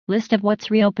List of what's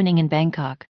reopening in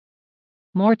Bangkok.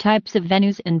 More types of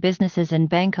venues and businesses in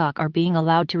Bangkok are being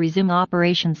allowed to resume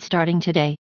operations starting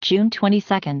today, June 22,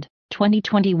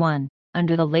 2021,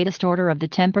 under the latest order of the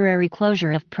temporary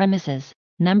closure of premises,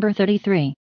 number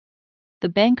 33. The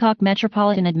Bangkok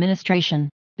Metropolitan Administration,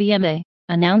 BMA,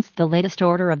 announced the latest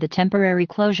order of the temporary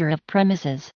closure of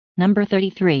premises, number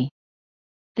 33.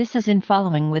 This is in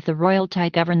following with the Royal Thai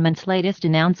government's latest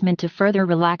announcement to further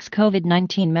relax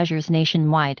COVID-19 measures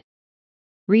nationwide.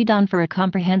 Read on for a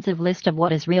comprehensive list of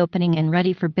what is reopening and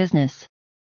ready for business.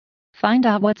 Find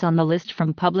out what's on the list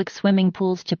from public swimming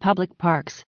pools to public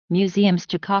parks, museums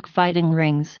to cockfighting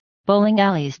rings, bowling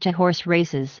alleys to horse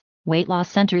races, weight loss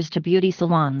centers to beauty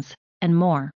salons, and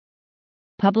more.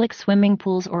 Public swimming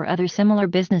pools or other similar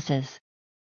businesses.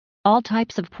 All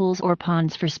types of pools or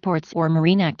ponds for sports or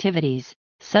marine activities,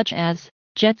 such as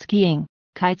jet skiing,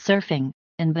 kite surfing,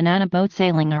 and banana boat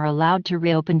sailing are allowed to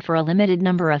reopen for a limited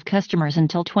number of customers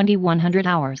until 2100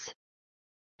 hours,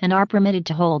 and are permitted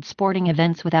to hold sporting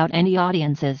events without any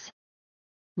audiences.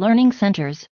 Learning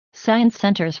centers, science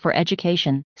centers for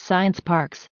education, science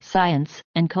parks, science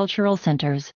and cultural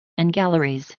centers, and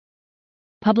galleries.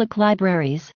 Public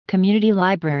libraries, community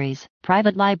libraries,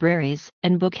 private libraries,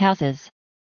 and book houses.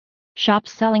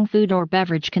 Shops selling food or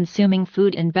beverage. Consuming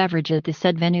food and beverage at the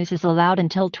said venues is allowed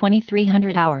until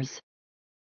 2300 hours.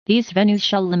 These venues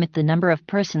shall limit the number of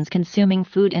persons consuming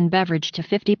food and beverage to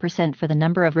 50% for the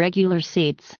number of regular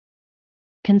seats.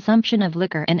 Consumption of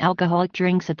liquor and alcoholic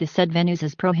drinks at the said venues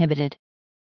is prohibited.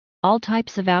 All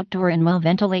types of outdoor and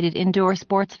well-ventilated indoor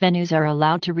sports venues are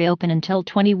allowed to reopen until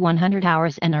 2100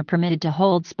 hours and are permitted to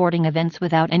hold sporting events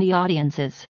without any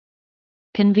audiences.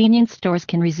 Convenience stores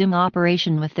can resume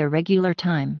operation with their regular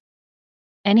time.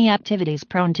 Any activities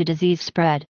prone to disease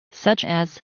spread, such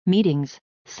as meetings,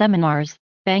 seminars,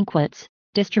 banquets,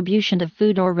 distribution of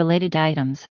food or related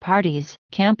items, parties,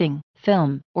 camping,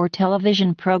 film or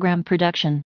television program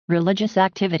production, religious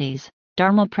activities,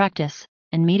 dharma practice,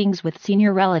 and meetings with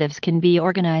senior relatives can be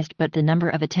organized, but the number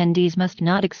of attendees must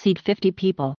not exceed 50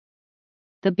 people.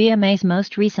 The BMA's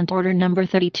most recent order number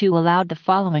 32 allowed the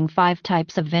following 5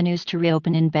 types of venues to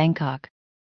reopen in Bangkok.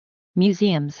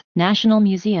 Museums, national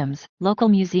museums, local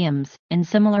museums, and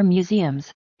similar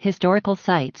museums, historical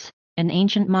sites, and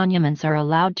ancient monuments are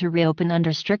allowed to reopen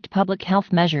under strict public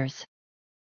health measures.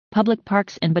 Public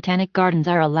parks and botanic gardens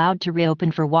are allowed to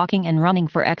reopen for walking and running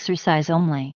for exercise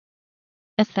only.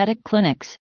 Aesthetic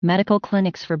clinics, medical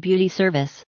clinics for beauty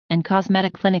service, and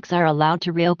cosmetic clinics are allowed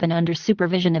to reopen under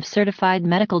supervision of certified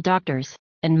medical doctors,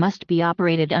 and must be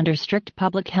operated under strict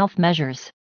public health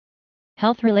measures.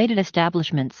 Health-related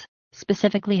establishments,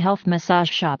 specifically health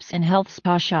massage shops and health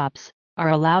spa shops, are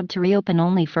allowed to reopen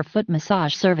only for foot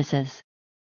massage services.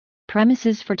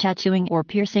 Premises for tattooing or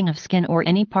piercing of skin or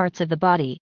any parts of the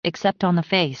body, except on the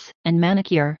face, and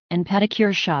manicure and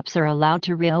pedicure shops are allowed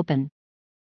to reopen.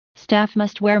 Staff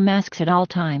must wear masks at all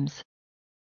times.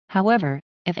 However,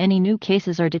 if any new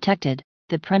cases are detected,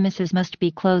 the premises must be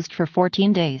closed for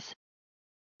 14 days.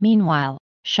 Meanwhile,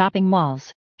 shopping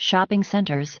malls, shopping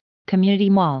centers, community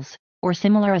malls, or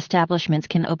similar establishments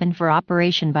can open for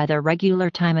operation by their regular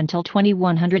time until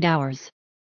 2100 hours.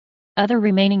 Other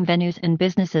remaining venues and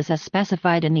businesses as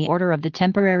specified in the order of the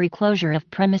temporary closure of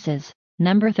premises,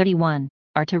 number 31,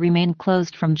 are to remain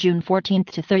closed from June 14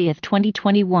 to 30,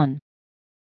 2021.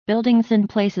 Buildings and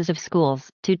places of schools,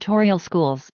 tutorial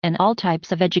schools, and all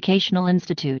types of educational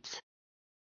institutes.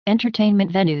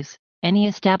 Entertainment venues, any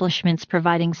establishments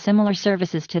providing similar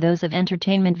services to those of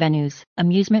entertainment venues,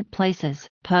 amusement places,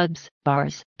 pubs,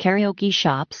 bars, karaoke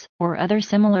shops, or other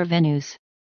similar venues.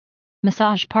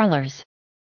 Massage parlors.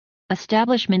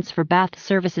 Establishments for bath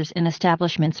services and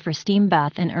establishments for steam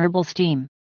bath and herbal steam.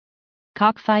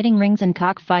 Cockfighting rings and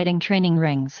cockfighting training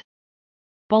rings.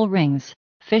 Bull rings,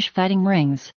 fish fighting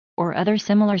rings, or other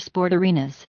similar sport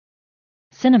arenas.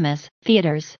 Cinemas,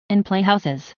 theaters, and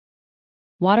playhouses.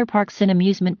 Water parks and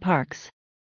amusement parks.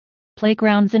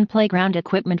 Playgrounds and playground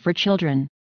equipment for children.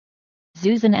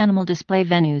 Zoos and animal display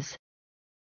venues.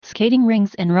 Skating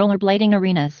rings and rollerblading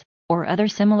arenas, or other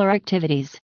similar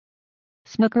activities.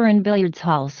 Snooker and billiards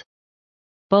halls.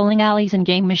 Bowling alleys and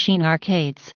game machine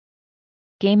arcades.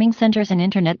 Gaming centers and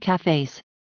internet cafes.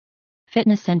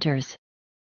 Fitness centers.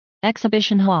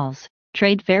 Exhibition halls,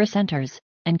 trade fair centers,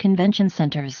 and convention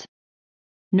centers.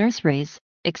 Nurseries,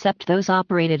 except those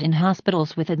operated in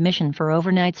hospitals with admission for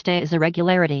overnight stay as a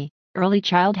regularity, early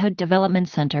childhood development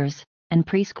centers, and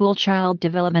preschool child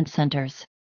development centers.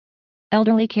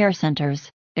 Elderly care centers,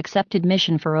 except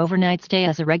admission for overnight stay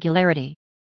as a regularity.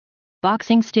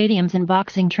 Boxing stadiums and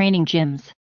boxing training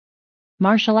gyms.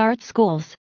 Martial arts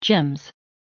schools, gyms.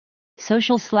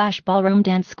 social/ballroom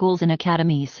dance schools and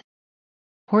academies,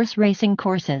 horse racing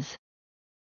courses,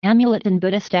 amulet and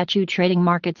Buddha statue trading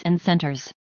markets and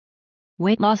centers,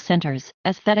 weight loss centers,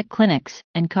 aesthetic clinics,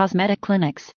 and cosmetic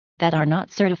clinics that are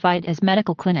not certified as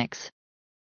medical clinics,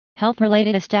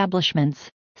 health-related establishments,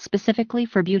 specifically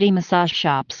for beauty massage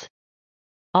shops,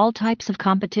 all types of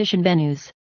competition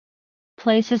venues,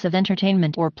 places of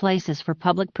entertainment or places for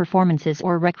public performances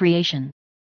or recreation,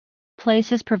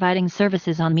 places providing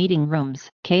services on meeting rooms,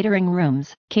 catering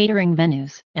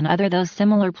venues, and other those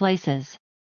similar places.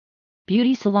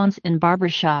 Beauty salons and barber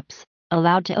shops,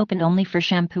 allowed to open only for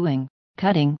shampooing,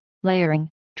 cutting, layering,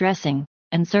 dressing,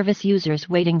 and service users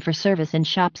waiting for service in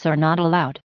shops are not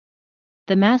allowed.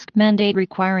 The mask mandate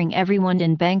requiring everyone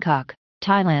in Bangkok,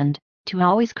 Thailand, to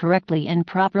always correctly and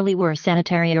properly wear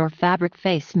sanitary or fabric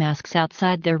face masks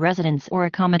outside their residence or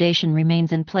accommodation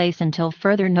remains in place until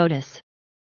further notice.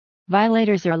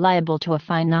 Violators are liable to a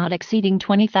fine not exceeding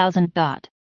 20,000 baht.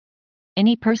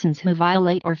 Any persons who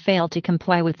violate or fail to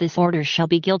comply with this order shall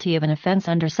be guilty of an offence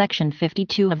under Section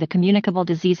 52 of the Communicable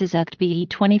Diseases Act BE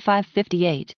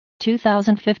 2558,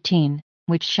 2015,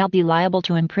 which shall be liable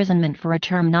to imprisonment for a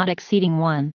term not exceeding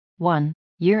 1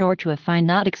 year or to a fine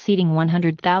not exceeding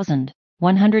 100,000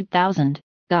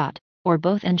 baht, or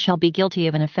both, and shall be guilty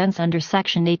of an offence under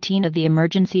Section 18 of the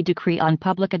Emergency Decree on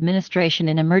Public Administration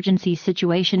in Emergency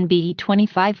Situation BE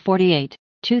 2548,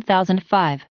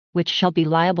 2005, which shall be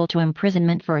liable to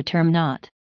imprisonment for a term not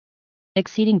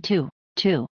exceeding 2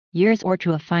 years or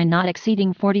to a fine not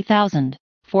exceeding 40,000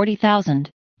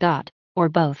 baht, or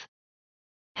both.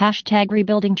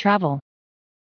 #Rebuilding Travel